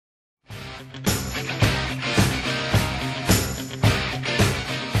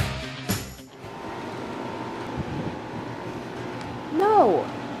No!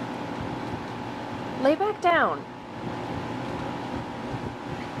 Lay back down.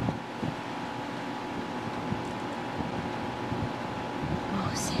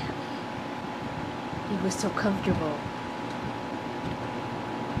 Oh, Sammy. He was so comfortable.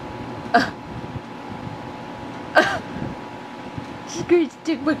 She's going to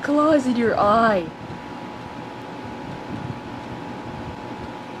stick my claws in your eye.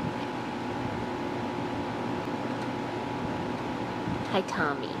 Hi,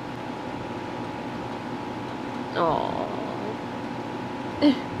 Tommy. Oh.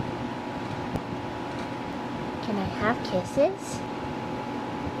 Can I have kisses?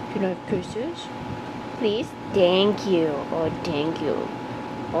 Can I have kisses? Please? Thank you. Oh, thank you.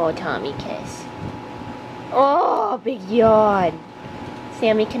 Oh, Tommy, kiss. Oh, big yawn.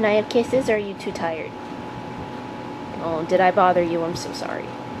 Sammy, can I have kisses, or are you too tired? Oh, did I bother you? I'm so sorry.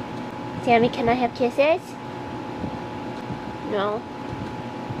 Sammy, can I have kisses? No?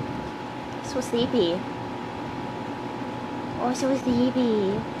 So sleepy. Oh, so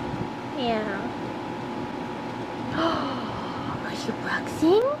sleepy. Yeah. Are you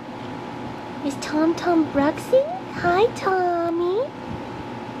bruxing? Is Tom bruxing? Hi, Tommy.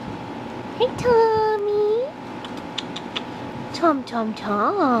 Hey, Tommy. Tom.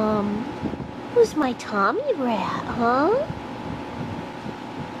 Who's my Tommy rat, huh?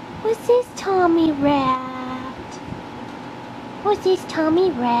 What's this Tommy rat? What's this Tommy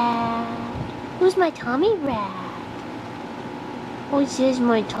rat? Who's my Tommy rat? What's this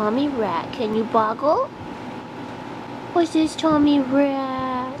my Tommy rat? Can you boggle? What's this Tommy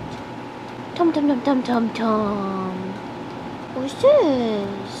rat? Tom. What's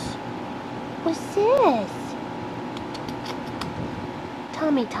this? What's this?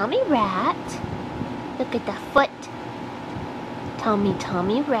 Tommy rat. Look at the foot.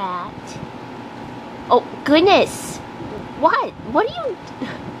 Tommy rat. Oh goodness! What? What are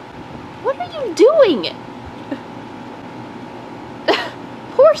you doing?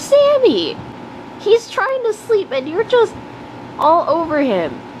 Poor Sammy. He's trying to sleep and you're just all over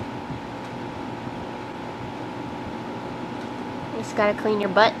him. You just gotta clean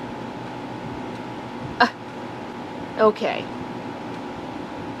your butt. Okay.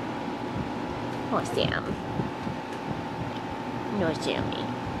 Oh, Sam. No, Sammy.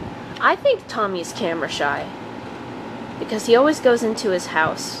 I think Tommy's camera shy. Because he always goes into his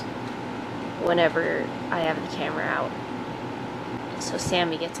house whenever I have the camera out. So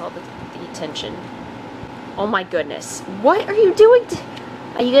Sammy gets all the attention. Oh my goodness. What are you doing?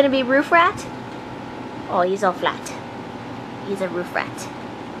 Are you gonna be roof rat? Oh, he's all flat. He's a roof rat.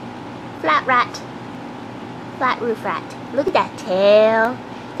 Flat rat. Flat roof rat. Look at that tail.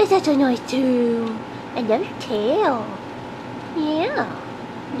 That's such a nice too. Another tail. Yeah.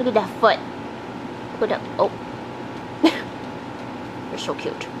 Look at that foot. Look at that. Oh. You're so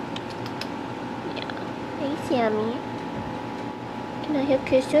cute. Yeah. Hey, Sammy. Can I have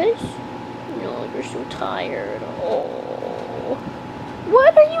kisses? No, you're so tired. Oh.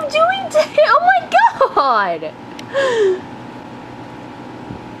 What are you doing today? Oh my god!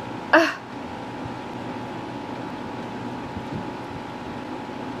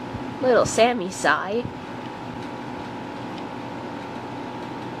 Little Sammy sigh.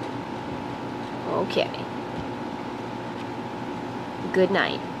 Okay. Good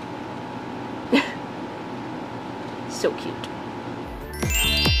night. So cute.